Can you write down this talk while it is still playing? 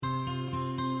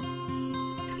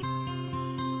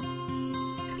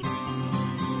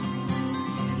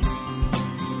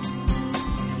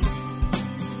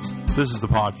This is the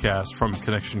podcast from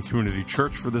Connection Community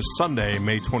Church for this Sunday,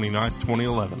 May 29th,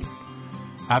 2011.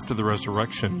 After the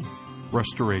resurrection,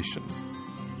 restoration.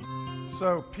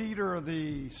 So Peter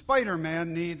the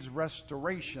Spider-Man needs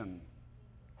restoration.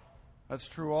 That's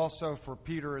true also for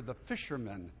Peter the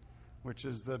fisherman, which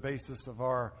is the basis of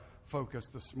our focus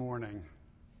this morning.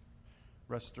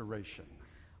 Restoration.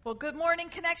 Well, good morning,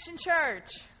 Connection Church.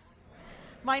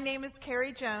 My name is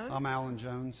Carrie Jones. I'm Alan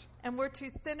Jones. And we're two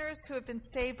sinners who have been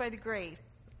saved by the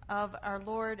grace of our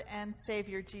Lord and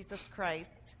Savior, Jesus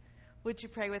Christ. Would you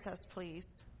pray with us, please?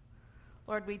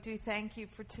 Lord, we do thank you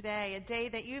for today, a day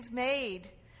that you've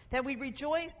made, that we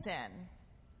rejoice in.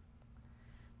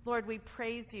 Lord, we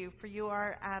praise you for you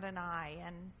are Adonai,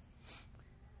 and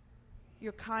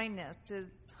your kindness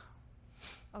is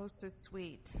oh so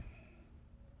sweet.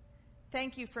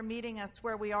 Thank you for meeting us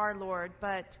where we are, Lord,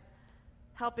 but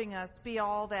helping us be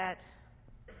all that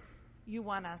you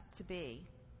want us to be.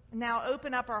 Now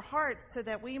open up our hearts so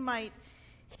that we might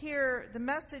hear the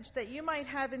message that you might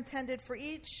have intended for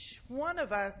each one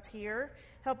of us here.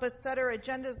 Help us set our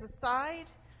agendas aside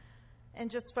and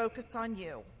just focus on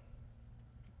you.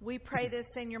 We pray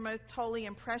this in your most holy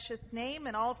and precious name,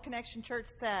 and all of Connection Church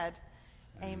said,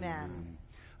 Amen.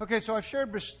 Okay, so I've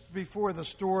shared before the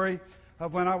story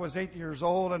of when I was 8 years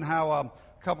old and how a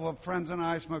couple of friends and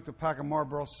I smoked a pack of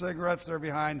Marlboro cigarettes there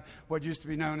behind what used to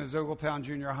be known as Ogletown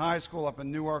Junior High School up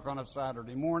in Newark on a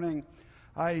Saturday morning.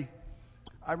 I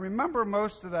remember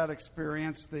most of that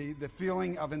experience, the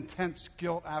feeling of intense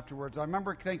guilt afterwards. I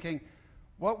remember thinking,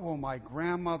 what will my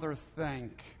grandmother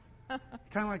think? Kind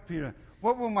of like Peter.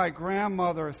 What will my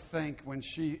grandmother think when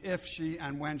if she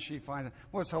finds it?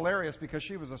 Well, it's hilarious because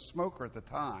she was a smoker at the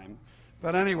time.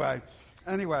 But anyway,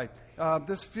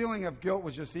 this feeling of guilt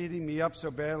was just eating me up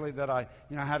so badly that I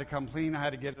had to come clean. I had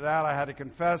to get it out. I had to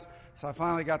confess. So I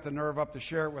finally got the nerve up to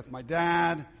share it with my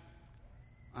dad.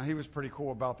 He was pretty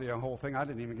cool about the whole thing. I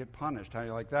didn't even get punished. How do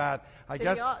you like that?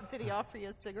 Did he offer you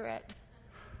a cigarette?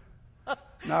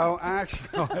 No,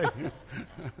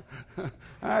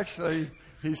 actually,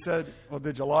 he said, well,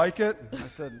 did you like it? I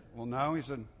said, well, no. He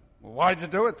said, well, why'd you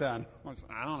do it then? I said,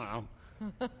 I don't know.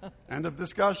 End of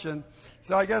discussion.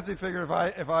 So I guess he figured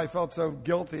if I felt so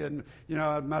guilty and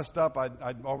I'd messed up,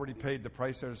 I'd already paid the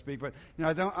price, so to speak. But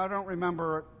I don't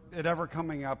remember it ever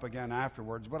coming up again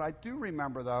afterwards. What I do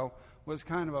remember though was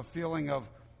kind of a feeling of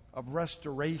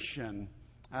restoration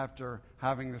after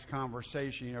having this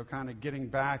conversation. Kind of getting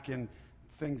back in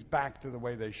things back to the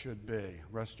way they should be.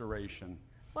 Restoration.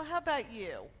 Well, how about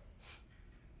you?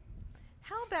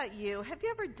 Have you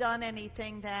ever done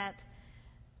anything that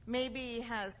maybe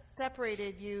has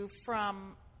separated you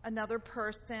from another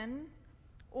person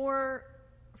or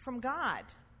from God?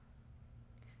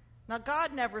 Now,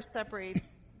 God never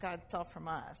separates God's self from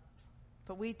us,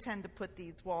 but we tend to put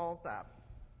these walls up.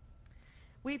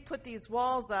 We put these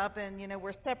walls up and,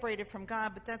 we're separated from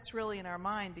God, but that's really in our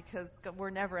mind because we're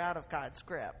never out of God's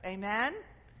grip. Amen?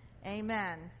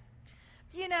 Amen.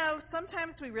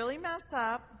 Sometimes we really mess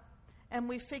up. And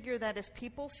we figure that if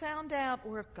people found out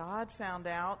or if God found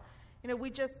out,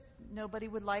 nobody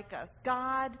would like us.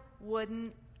 God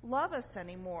wouldn't love us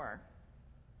anymore.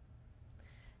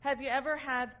 Have you ever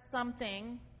had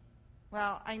something,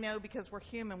 well, I know because we're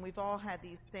human, we've all had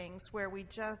these things where we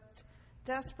just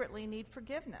desperately need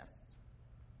forgiveness.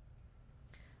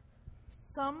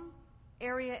 Some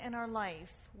area in our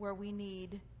life where we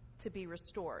need to be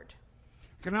restored.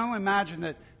 I can only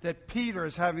imagine that Peter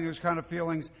is having those kind of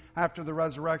feelings after the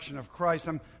resurrection of Christ.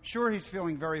 I'm sure he's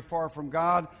feeling very far from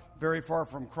God, very far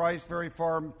from Christ, very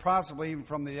far possibly even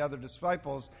from the other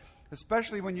disciples,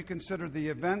 especially when you consider the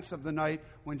events of the night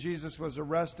when Jesus was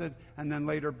arrested and then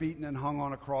later beaten and hung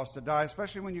on a cross to die,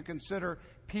 especially when you consider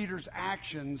Peter's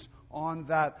actions on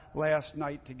that last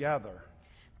night together.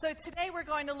 So today we're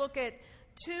going to look at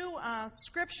two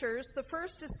scriptures. The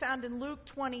first is found in Luke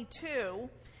 22.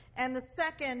 And the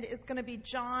second is going to be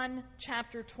John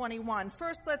chapter 21.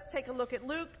 First, let's take a look at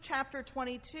Luke chapter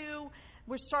 22.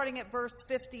 We're starting at verse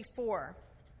 54.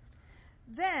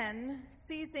 Then,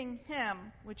 seizing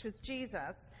him, which was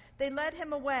Jesus, they led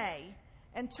him away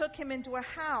and took him into a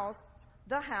house,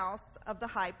 the house of the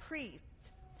high priest.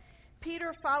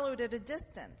 Peter followed at a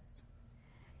distance.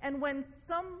 And when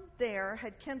some there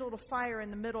had kindled a fire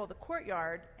in the middle of the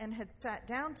courtyard and had sat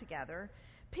down together,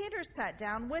 Peter sat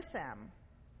down with them.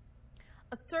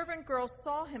 A servant girl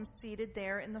saw him seated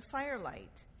there in the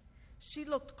firelight. She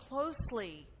looked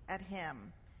closely at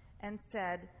him and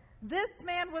said, "This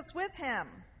man was with him."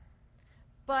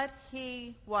 But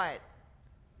he, what?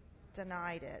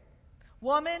 Denied it.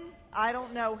 "Woman, I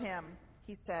don't know him,"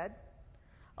 he said.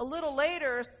 A little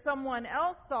later, someone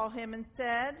else saw him and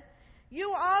said,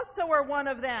 You also are one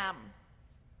of them.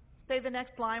 Say the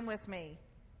next line with me.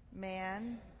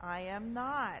 Man, I am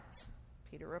not,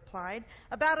 Peter replied.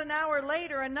 About an hour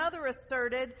later, another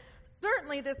asserted,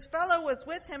 certainly this fellow was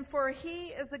with him, for he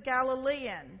is a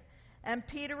Galilean. And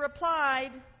Peter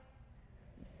replied,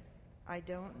 I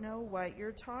don't know what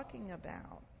you're talking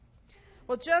about.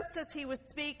 Well, just as he was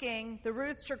speaking, the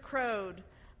rooster crowed.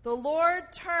 The Lord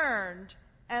turned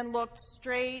and looked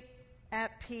straight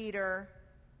at Peter.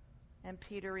 And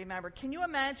Peter remembered. Can you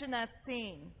imagine that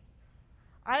scene?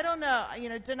 I don't know.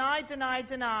 Deny, deny,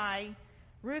 deny.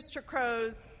 Rooster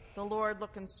crows, the Lord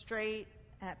looking straight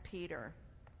at Peter.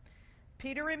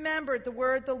 Peter remembered the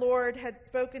word the Lord had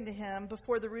spoken to him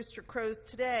before the rooster crows.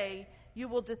 Today, you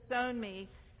will disown me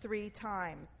 3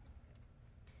 times.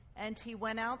 And he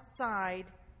went outside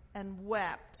and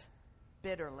wept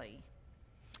bitterly.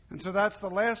 And so that's the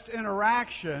last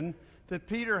interaction that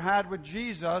Peter had with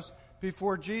Jesus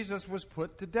before Jesus was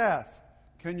put to death.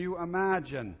 Can you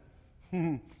imagine?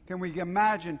 Can we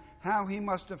imagine how he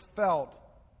must have felt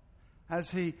as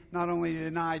he not only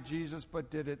denied Jesus but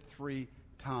did it 3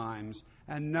 times,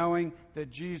 and knowing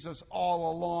that Jesus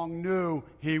all along knew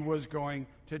he was going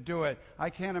to do it? I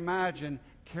can't imagine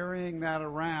carrying that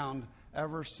around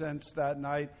ever since that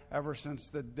night, ever since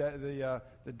the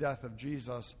death of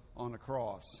Jesus on the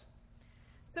cross.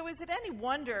 So is it any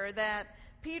wonder that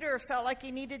Peter felt like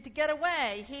he needed to get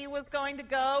away? He was going to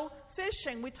go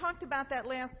fishing. We talked about that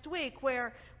last week,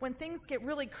 where when things get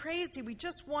really crazy, we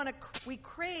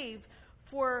crave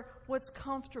for what's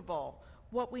comfortable,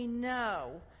 what we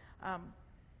know.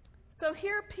 So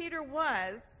here Peter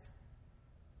was.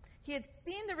 He had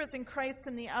seen the risen Christ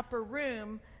in the upper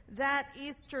room that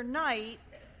Easter night,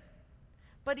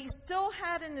 but he still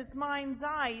had in his mind's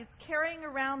eyes, carrying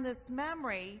around this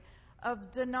memory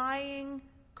of denying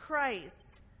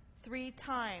Christ 3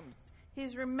 times.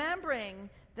 He's remembering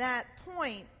that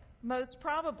point, most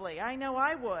probably. I know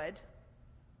I would.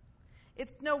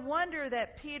 It's no wonder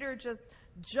that Peter just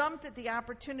jumped at the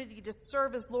opportunity to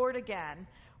serve his Lord again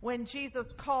when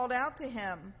Jesus called out to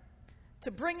him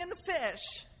to bring in the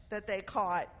fish that they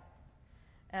caught.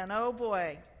 And oh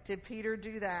boy, did Peter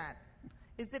do that.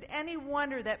 Is it any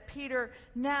wonder that Peter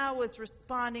now is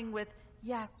responding with,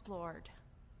 yes, Lord?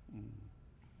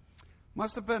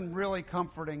 Must have been really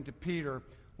comforting to Peter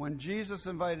when Jesus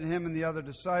invited him and the other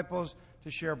disciples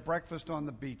to share breakfast on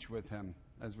the beach with him,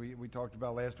 as we talked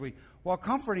about last week. While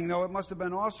comforting, though, it must have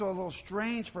been also a little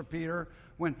strange for Peter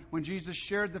when Jesus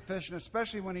shared the fish, and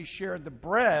especially when he shared the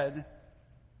bread,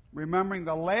 remembering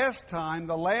the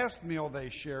last meal they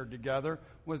shared together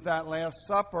was that Last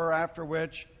Supper, after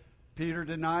which Peter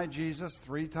denied Jesus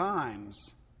 3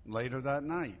 times later that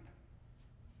night.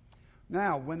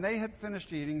 Now, when they had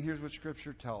finished eating, here's what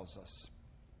Scripture tells us.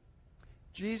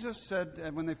 Jesus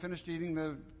said, when they finished eating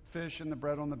the fish and the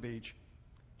bread on the beach,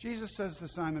 Jesus says to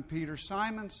Simon Peter,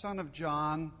 Simon, son of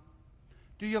John,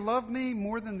 do you love me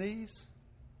more than these?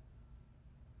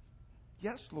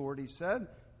 Yes, Lord, he said.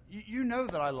 You know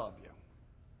that I love you.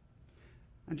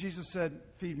 And Jesus said,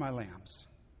 feed my lambs.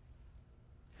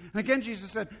 And again Jesus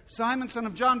said, Simon, son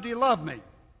of John, do you love me?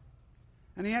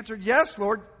 And he answered, yes,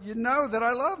 Lord, you know that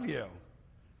I love you.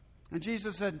 And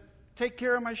Jesus said, take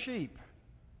care of my sheep.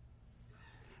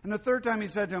 And the 3rd time he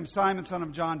said to him, Simon, son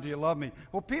of John, do you love me?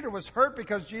 Well, Peter was hurt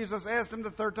because Jesus asked him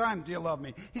the 3rd time, do you love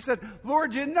me? He said,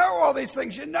 Lord, you know all these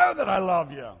things. You know that I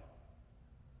love you.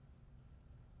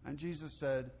 And Jesus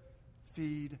said,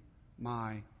 feed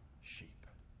my sheep.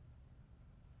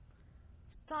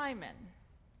 Simon,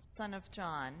 son of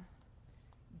John,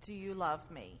 do you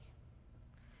love me?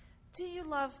 Do you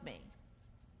love me?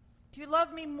 Do you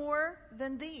love me more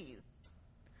than these?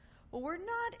 Well, we're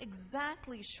not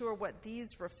exactly sure what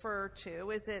these refer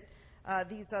to. Is it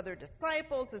these other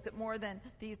disciples? Is it more than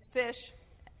these fish?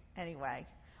 Anyway,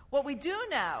 what we do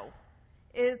know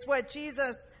is what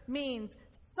Jesus means.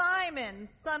 Simon,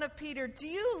 son of Peter, do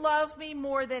you love me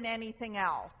more than anything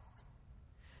else?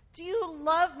 Do you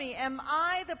love me? Am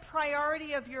I the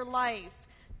priority of your life?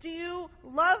 Do you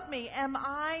love me? Am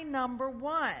I number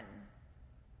 1?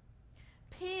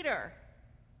 Peter,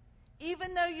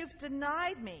 even though you've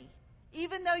denied me,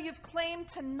 even though you've claimed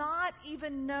to not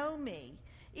even know me,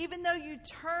 even though you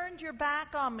turned your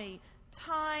back on me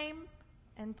time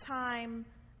and time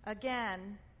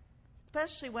again,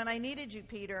 especially when I needed you,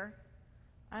 Peter,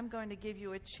 I'm going to give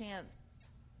you a chance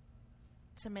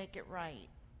to make it right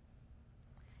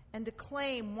and to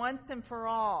claim once and for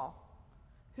all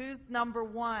who's number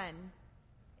 1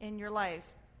 in your life.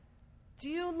 Do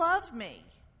you love me?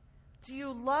 Do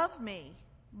you love me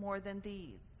more than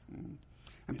these?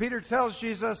 And Peter tells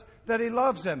Jesus that he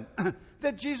loves him,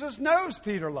 that Jesus knows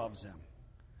Peter loves him.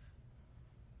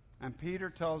 And Peter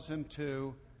tells him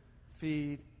to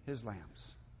feed his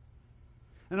lambs.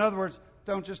 In other words,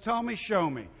 don't just tell me, show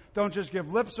me. Don't just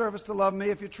give lip service to love me.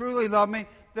 If you truly love me,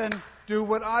 then do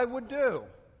what I would do.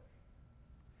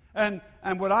 And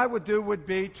what I would do would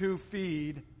be to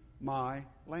feed my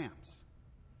lambs.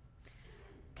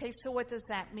 Okay, so what does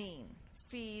that mean?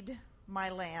 Feed my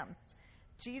lambs.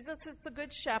 Jesus is the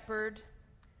good shepherd.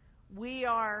 We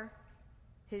are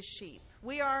his sheep.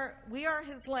 We are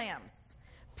his lambs.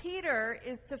 Peter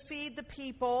is to feed the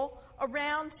people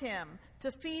around him,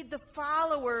 to feed the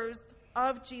followers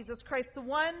of Jesus Christ, the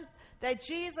ones that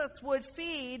Jesus would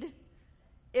feed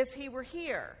if he were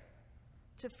here,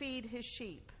 to feed his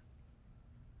sheep.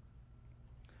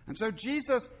 And so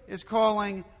Jesus is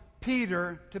calling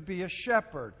Peter to be a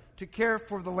shepherd, to care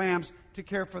for the lambs, to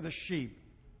care for the sheep.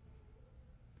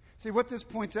 See, what this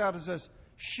points out is this: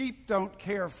 sheep don't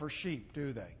care for sheep,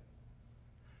 do they?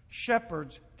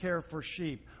 Shepherds care for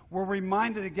sheep. We're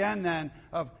reminded again then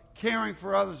of caring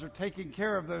for others or taking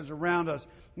care of those around us.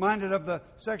 Reminded of the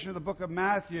section of the book of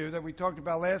Matthew that we talked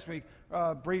about last week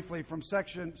briefly from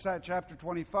chapter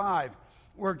 25,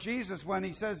 where Jesus, when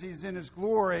he says he's in his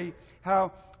glory,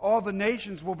 how all the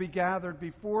nations will be gathered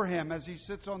before him as he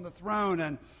sits on the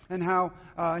throne, and how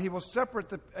he will separate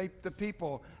the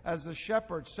people as the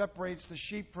shepherd separates the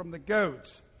sheep from the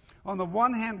goats. On the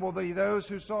one hand will be those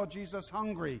who saw Jesus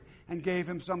hungry and gave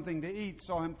him something to eat,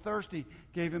 saw him thirsty,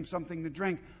 gave him something to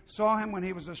drink, saw him when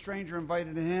he was a stranger,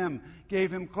 invited him,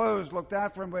 gave him clothes, looked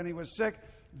after him when he was sick,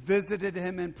 visited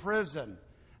him in prison.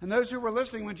 And those who were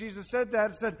listening when Jesus said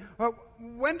that said, well,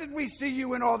 when did we see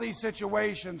you in all these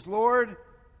situations, Lord?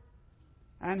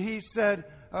 And he said,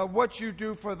 what you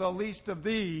do for the least of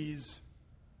these,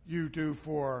 you do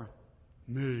for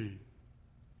me.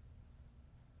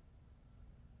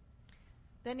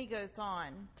 Then he goes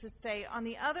on to say, on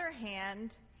the other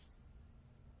hand,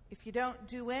 if you don't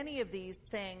do any of these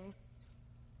things,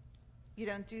 you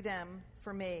don't do them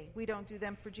for me. We don't do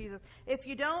them for Jesus. If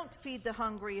you don't feed the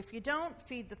hungry, if you don't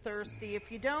feed the thirsty,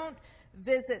 if you don't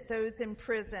visit those in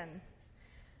prison,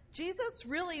 Jesus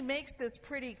really makes this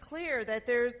pretty clear that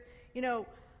there's,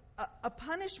 a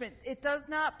punishment. It does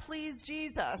not please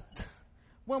Jesus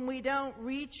when we don't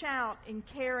reach out in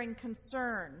care and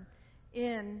concern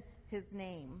in his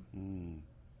name.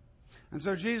 And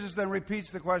so Jesus then repeats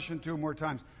the question 2 more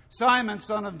times. Simon,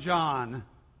 son of John,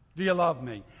 do you love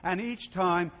me? And each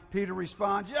time Peter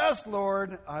responds, yes,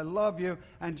 Lord, I love you.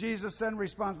 And Jesus then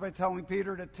responds by telling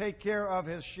Peter to take care of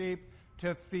his sheep,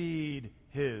 to feed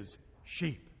his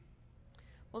sheep.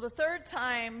 Well, the third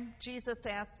time Jesus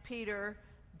asked Peter,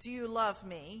 do you love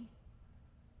me?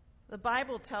 The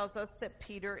Bible tells us that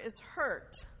Peter is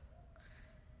hurt.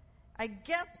 I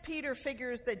guess Peter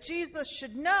figures that Jesus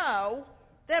should know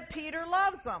that Peter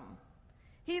loves him.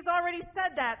 He's already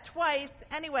said that twice.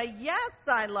 Anyway, yes,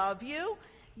 I love you.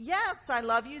 Yes, I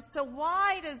love you. So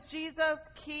why does Jesus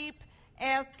keep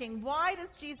asking? Why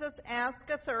does Jesus ask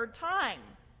a third time?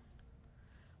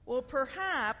 Well,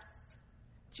 perhaps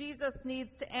Jesus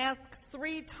needs to ask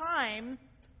 3 times,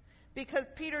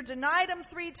 because Peter denied him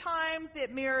 3 times.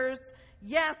 It mirrors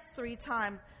yes 3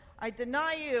 times. I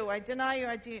deny you. I deny you.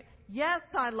 I do. Yes,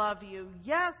 I love you.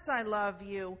 Yes, I love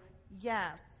you.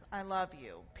 Yes, I love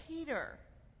you. Peter,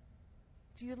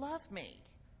 do you love me?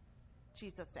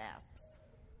 Jesus asks.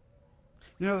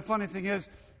 The funny thing is,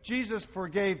 Jesus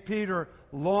forgave Peter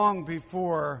long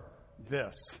before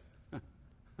this.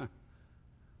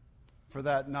 For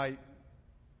that night,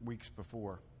 weeks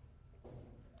before.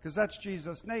 Because that's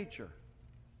Jesus' nature.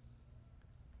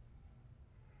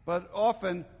 But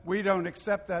often, we don't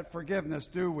accept that forgiveness,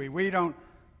 do we? We don't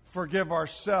forgive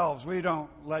ourselves. We don't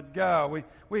let go.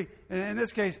 We in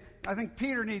this case, I think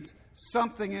Peter needs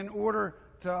something in order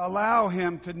to allow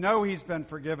him to know he's been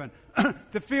forgiven,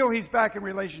 to feel he's back in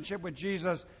relationship with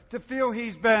Jesus, to feel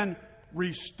he's been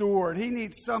restored. He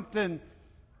needs something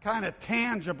kind of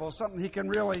tangible, something he can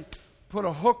really put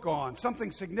a hook on,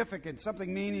 something significant,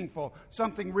 something meaningful,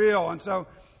 something real. And so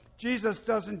Jesus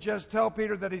doesn't just tell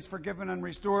Peter that he's forgiven and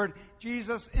restored.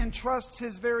 Jesus entrusts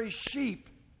his very sheep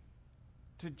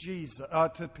to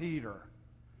Peter.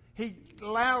 He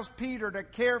allows Peter to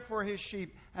care for his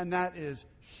sheep, and that is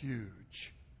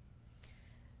huge.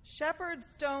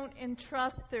 Shepherds don't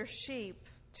entrust their sheep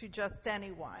to just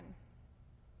anyone.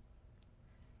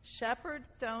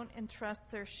 Shepherds don't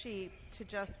entrust their sheep to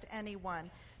just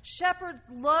anyone. Shepherds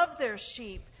love their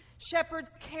sheep.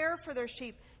 Shepherds care for their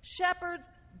sheep.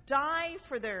 Shepherds die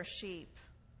for their sheep,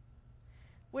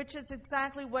 which is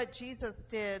exactly what Jesus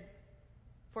did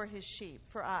for his sheep,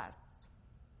 for us.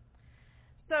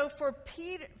 So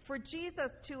for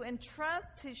Jesus to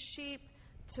entrust his sheep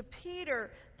to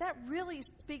Peter, that really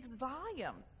speaks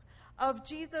volumes of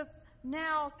Jesus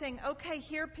now saying, okay,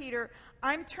 here, Peter,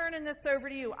 I'm turning this over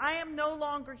to you. I am no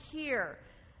longer here.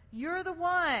 You're the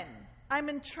one I'm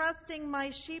entrusting my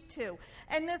sheep to.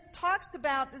 And this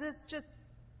just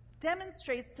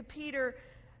demonstrates to Peter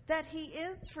that he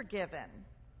is forgiven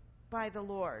by the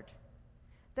Lord,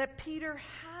 that Peter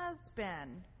has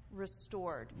been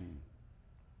restored.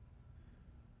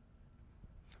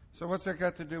 So what's that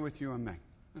got to do with you and me?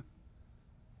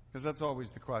 Because that's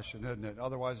always the question, isn't it?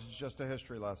 Otherwise, it's just a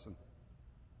history lesson.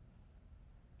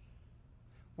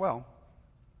 Well,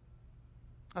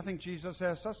 I think Jesus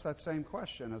asks us that same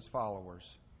question as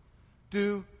followers.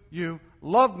 Do you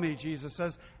love me, Jesus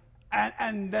says.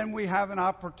 And then we have an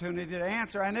opportunity to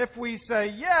answer. And if we say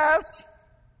yes,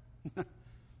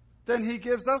 then he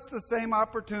gives us the same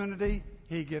opportunity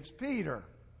he gives Peter.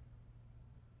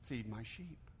 Feed my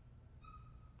sheep.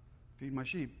 Feed my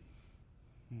sheep.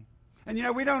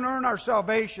 And we don't earn our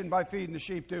salvation by feeding the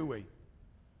sheep, do we?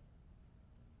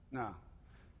 No.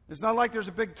 It's not like there's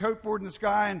a big tote board in the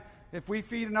sky and if we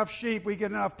feed enough sheep, we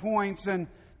get enough points and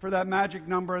for that magic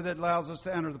number that allows us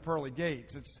to enter the pearly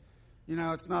gates. It's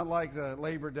not like the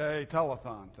Labor Day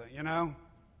telethon thing,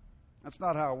 That's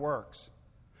not how it works.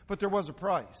 But there was a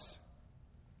price.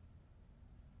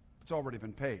 It's already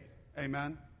been paid.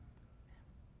 Amen?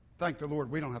 Thank the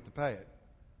Lord we don't have to pay it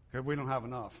because we don't have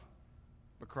enough.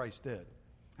 But Christ did.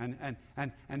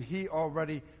 And he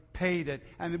already paid it.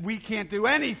 And we can't do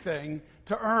anything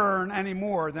to earn any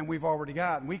more than we've already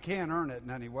gotten. We can't earn it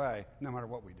in any way, no matter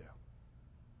what we do.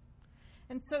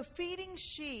 And so feeding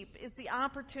sheep is the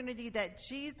opportunity that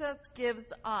Jesus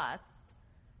gives us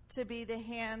to be the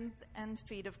hands and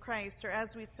feet of Christ, or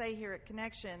as we say here at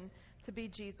Connection, to be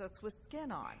Jesus with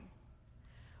skin on.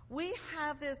 We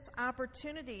have this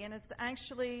opportunity, and it's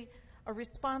actually a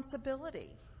responsibility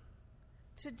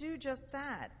to do just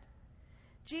that.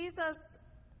 Jesus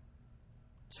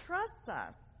trusts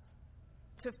us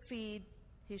to feed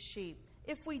his sheep.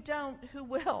 If we don't, who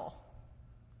will?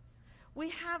 We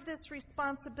have this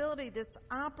responsibility, this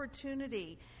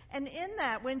opportunity. And in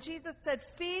that, when Jesus said,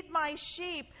 feed my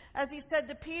sheep, as he said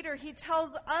to Peter, he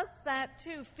tells us that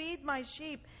too, feed my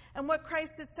sheep. And what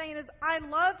Christ is saying is, I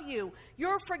love you.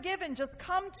 You're forgiven. Just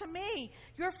come to me.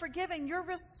 You're forgiven. You're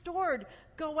restored.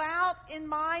 Go out in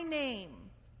my name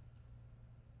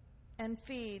and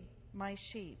feed my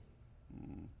sheep.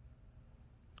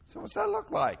 So what's that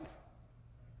look like?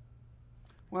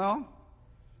 Well,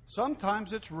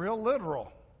 sometimes it's real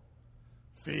literal.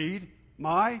 Feed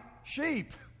my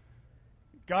sheep.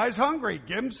 Guy's hungry.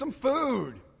 Give him some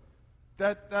food.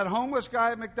 That homeless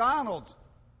guy at McDonald's,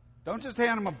 don't just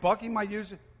hand him a buck. He might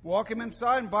use it. Walk him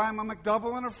inside and buy him a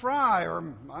McDouble and a fry, or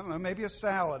I don't know, maybe a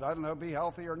salad. I don't know, be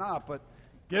healthy or not, but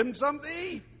give him something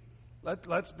to eat.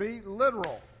 Let's be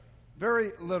literal.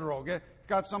 Very literal.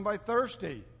 Got somebody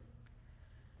thirsty.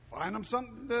 Find them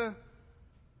something to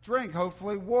drink,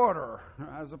 hopefully water,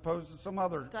 as opposed to some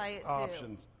other Diet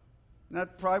options.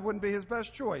 That probably wouldn't be his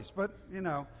best choice, but,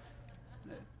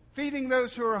 feeding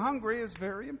those who are hungry is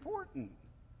very important.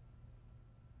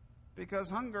 Because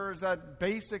hunger is that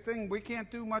basic thing. We can't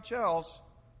do much else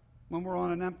when we're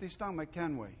on an empty stomach,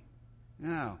 can we?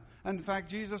 No. And in fact,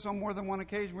 Jesus, on more than one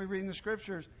occasion, we read in the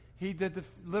Scriptures, he did the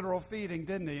literal feeding,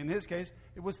 didn't he? In his case,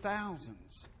 it was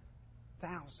thousands.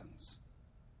 Thousands.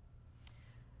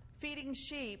 Feeding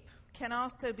sheep can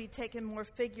also be taken more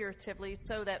figuratively,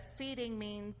 so that feeding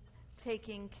means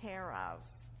taking care of.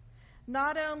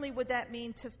 Not only would that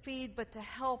mean to feed, but to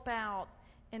help out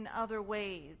in other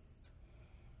ways.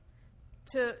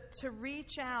 To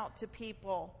reach out to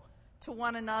people, to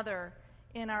one another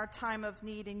in our time of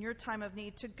need, in your time of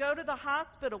need. To go to the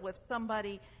hospital with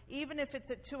somebody, even if it's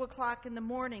at 2 o'clock in the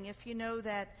morning, if you know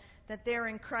that they're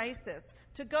in crisis.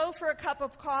 To go for a cup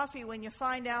of coffee when you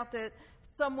find out that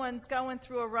someone's going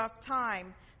through a rough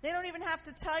time. They don't even have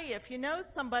to tell you. If you know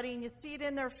somebody and you see it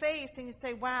in their face and you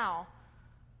say, wow,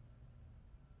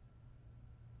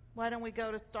 why don't we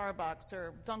go to Starbucks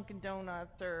or Dunkin'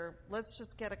 Donuts, or let's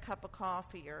just get a cup of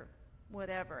coffee or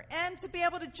whatever. And to be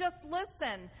able to just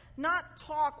listen, not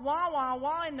talk wah, wah,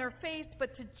 wah in their face,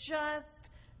 but to just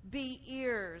be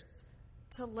ears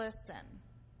to listen,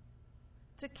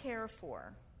 to care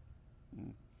for.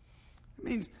 It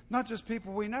means not just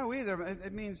people we know either.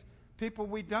 It means people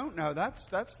we don't know. That's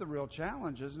the real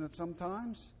challenge, isn't it,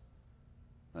 sometimes?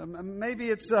 Maybe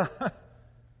it's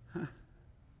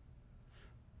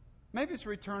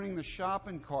returning the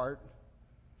shopping cart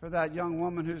for that young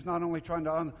woman who's not only trying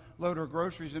to unload her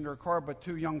groceries into her car, but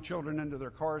 2 young children into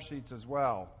their car seats as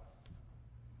well.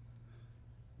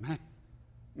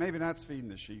 Maybe that's feeding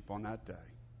the sheep on that day.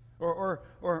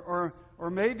 Or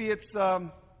maybe it's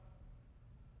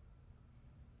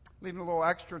leaving a little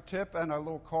extra tip and a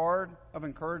little card of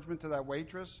encouragement to that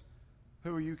waitress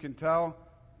who you can tell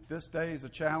this day is a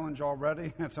challenge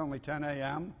already. It's only 10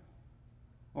 a.m.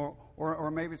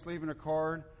 Or maybe it's leaving a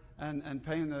card and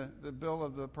paying the bill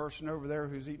of the person over there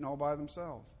who's eating all by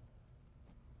themselves.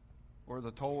 Or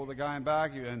the toll of the guy in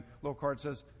back of you, and a little card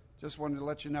says, just wanted to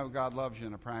let you know God loves you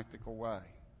in a practical way.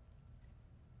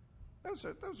 Those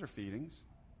are feedings.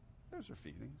 Those are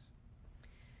feedings.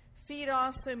 Feed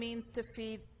also means to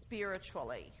feed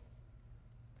spiritually.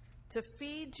 To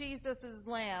feed Jesus'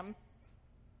 lambs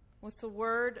with the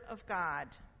Word of God.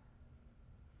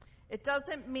 It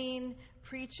doesn't mean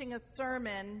preaching a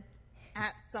sermon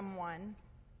at someone,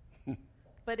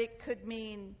 but it could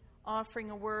mean offering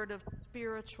a word of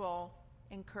spiritual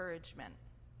encouragement.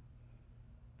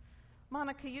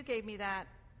 Monica, you gave me that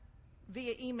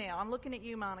via email. I'm looking at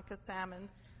you, Monica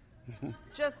Salmons.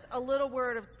 Just a little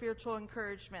word of spiritual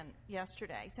encouragement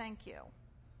yesterday. Thank you.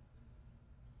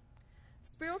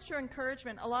 Spiritual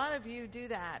encouragement, a lot of you do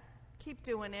that. Keep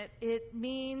doing it. It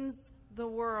means the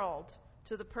world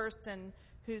to the person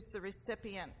who's the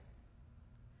recipient.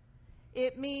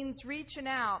 It means reaching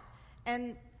out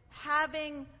and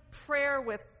having prayer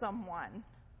with someone,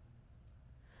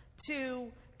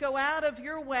 to go out of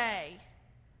your way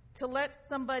to let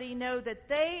somebody know that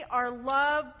they are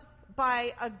loved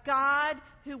by a God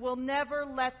who will never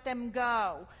let them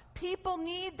go. People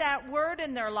need that word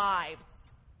in their lives.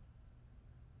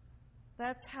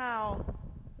 That's how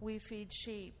we feed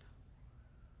sheep.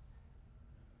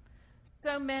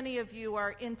 So many of you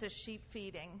are into sheep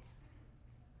feeding.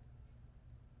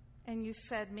 And you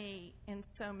fed me in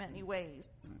so many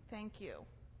ways. Thank you.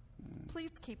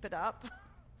 Please keep it up.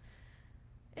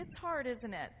 It's hard,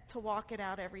 isn't it, to walk it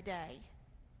out every day?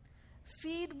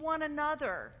 Feed one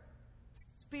another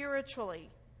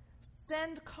spiritually.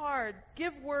 Send cards.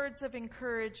 Give words of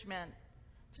encouragement.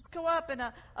 Just go up and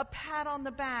a pat on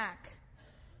the back.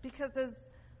 Because as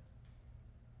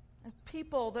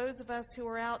people, those of us who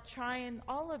are out trying,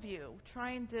 all of you,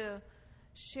 trying to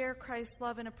share Christ's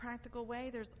love in a practical way,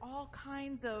 there's all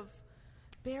kinds of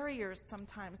barriers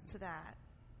sometimes to that.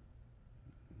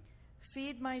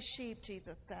 Feed my sheep,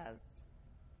 Jesus says.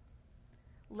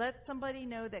 Let somebody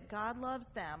know that God loves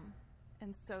them,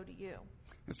 and so do you.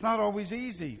 It's not always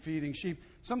easy feeding sheep.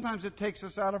 Sometimes it takes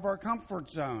us out of our comfort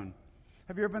zone.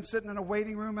 Have you ever been sitting in a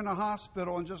waiting room in a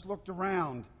hospital and just looked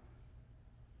around?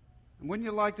 And wouldn't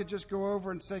you like to just go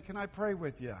over and say, can I pray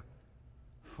with you?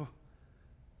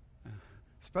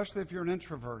 Especially if you're an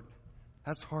introvert.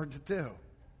 That's hard to do.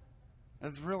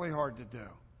 That's really hard to do.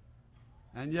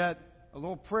 And yet, a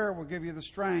little prayer will give you the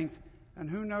strength. And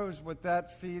who knows what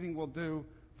that feeding will do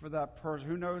for that person.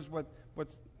 Who knows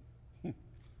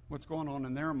what's going on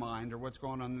in their mind or what's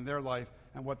going on in their life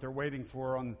and what they're waiting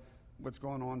for on what's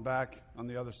going on back on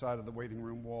the other side of the waiting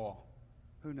room wall.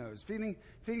 Who knows? Feeding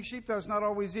sheep, though, is not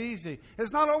always easy.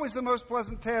 It's not always the most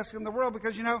pleasant task in the world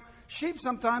because, sheep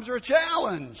sometimes are a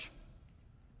challenge.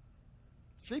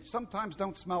 Sheep sometimes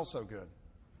don't smell so good.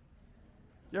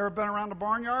 You ever been around a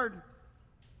barnyard?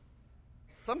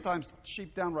 Sometimes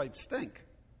sheep downright stink.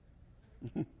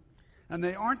 And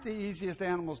they aren't the easiest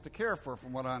animals to care for,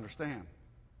 from what I understand.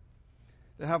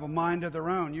 They have a mind of their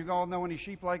own. You all know any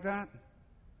sheep like that?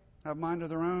 Have a mind of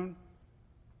their own?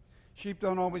 Sheep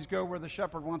don't always go where the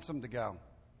shepherd wants them to go.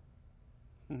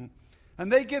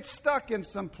 And they get stuck in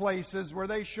some places where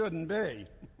they shouldn't be.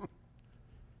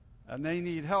 And they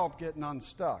need help getting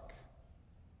unstuck,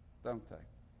 don't they?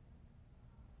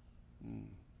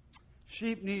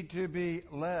 Sheep need to be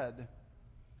led.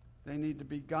 They need to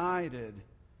be guided.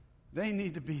 They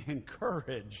need to be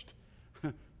encouraged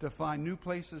to find new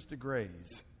places to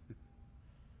graze.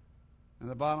 And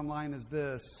the bottom line is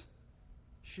this: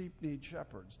 sheep need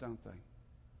shepherds, don't they?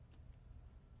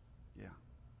 Yeah.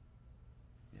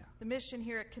 The mission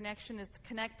here at Connection is to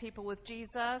connect people with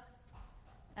Jesus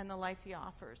and the life he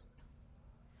offers.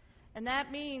 And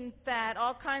that means that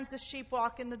all kinds of sheep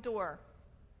walk in the door.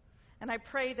 And I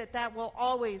pray that that will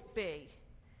always be.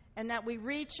 And that we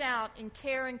reach out in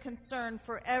care and concern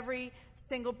for every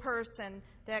single person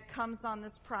that comes on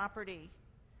this property.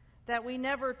 That we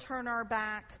never turn our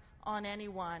back on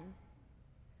anyone.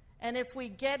 And if we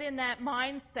get in that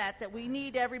mindset that we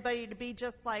need everybody to be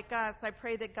just like us, I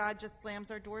pray that God just slams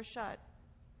our door shut.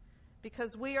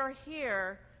 Because we are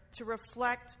here to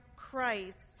reflect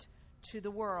Christ to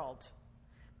the world.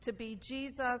 To be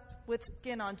Jesus with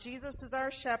skin on. Jesus is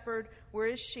our shepherd. We're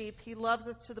his sheep. He loves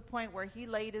us to the point where he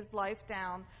laid his life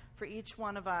down for each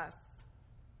one of us.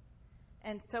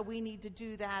 And so we need to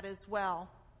do that as well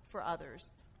for others.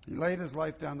 He laid his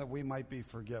life down that we might be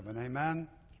forgiven. Amen?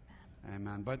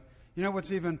 Amen. But you know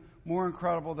what's even more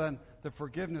incredible than the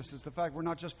forgiveness is the fact we're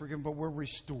not just forgiven, but we're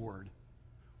restored.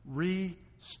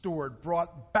 Restored,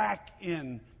 brought back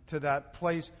in to that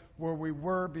place where we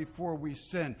were before we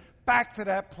sinned. Back to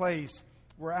that place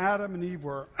where Adam and Eve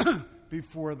were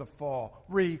before the fall.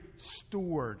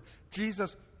 Restored.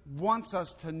 Jesus wants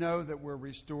us to know that we're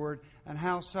restored. And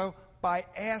how so? By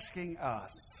asking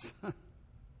us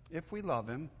if we love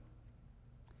him.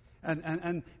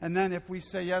 And then if we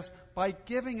say yes, by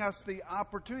giving us the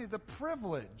opportunity, the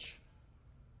privilege.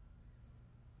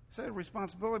 I say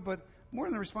responsibility, but more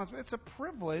than the responsibility, it's a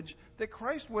privilege that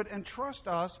Christ would entrust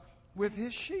us with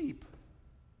his sheep.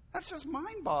 That's just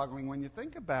mind-boggling when you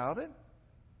think about it.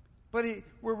 But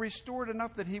we're restored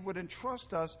enough that he would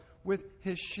entrust us with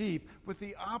his sheep, with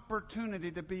the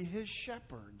opportunity to be his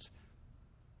shepherds,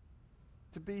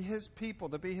 to be his people,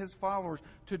 to be his followers,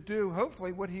 to do,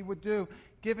 hopefully, what he would do,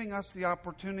 giving us the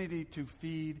opportunity to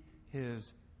feed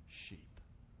his sheep.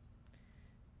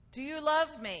 Do you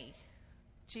love me?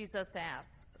 Jesus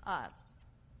asks us.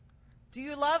 Do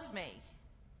you love me?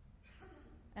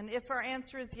 And if our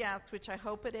answer is yes, which I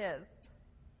hope it is,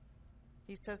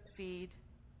 he says, feed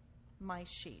my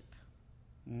sheep.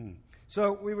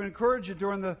 So we would encourage you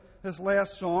during this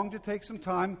last song to take some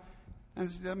time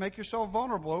and make yourself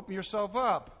vulnerable. Open yourself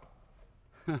up.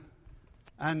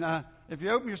 And if you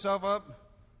open yourself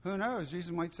up, who knows?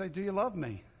 Jesus might say, do you love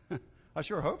me? I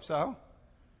sure hope so.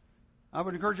 I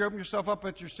would encourage you to open yourself up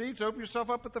at your seats. Open yourself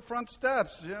up at the front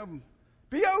steps.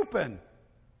 Be open.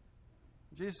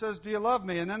 Jesus says, do you love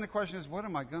me? And then the question is, what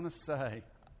am I going to say?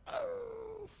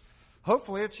 Oh,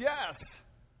 hopefully it's yes.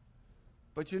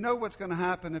 But you know what's going to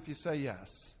happen if you say yes.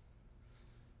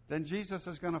 Then Jesus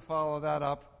is going to follow that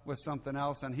up with something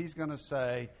else, and he's going to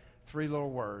say 3 little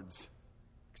words.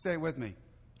 Say it with me.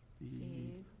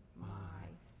 Feed my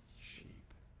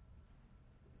sheep.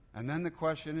 And then the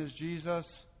question is,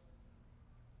 Jesus,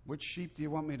 which sheep do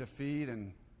you want me to feed,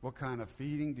 and what kind of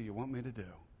feeding do you want me to do?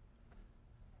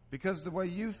 Because the way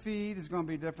you feed is going to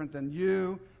be different than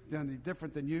you,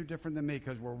 different than you, different than me,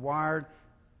 because we're wired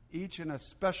each in a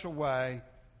special way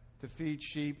to feed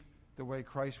sheep the way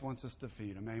Christ wants us to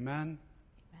feed them. Amen?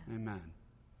 Amen. Amen.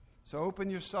 So open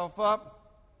yourself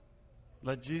up.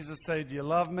 Let Jesus say, do you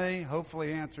love me?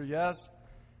 Hopefully answer yes.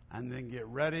 And then get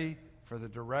ready for the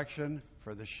direction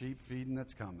for the sheep feeding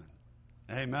that's coming.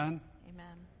 Amen?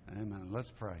 Amen. Amen.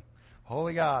 Let's pray.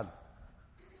 Holy God.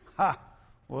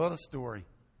 What a story.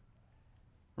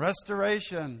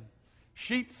 Restoration.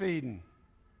 Sheep feeding.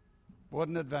 What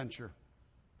an adventure.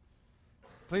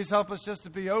 Please help us just to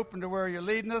be open to where you're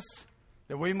leading us,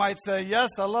 that we might say,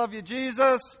 yes, I love you,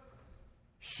 Jesus.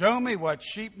 Show me what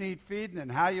sheep need feeding and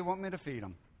how you want me to feed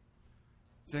them.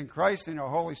 It's in Christ and your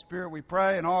Holy Spirit we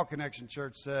pray, and all Connection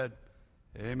Church said,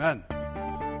 amen.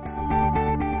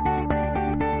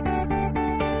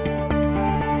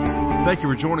 Thank you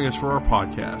for joining us for our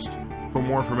podcast. For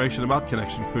more information about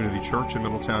Connection Community Church in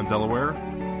Middletown, Delaware,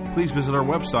 please visit our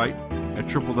website at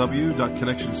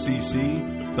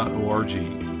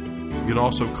www.connectioncc.org. You can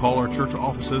also call our church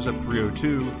offices at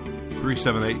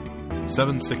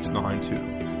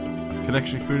 302-378-7692.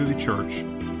 Connection Community Church,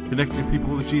 connecting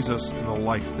people with Jesus and the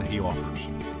life that he offers.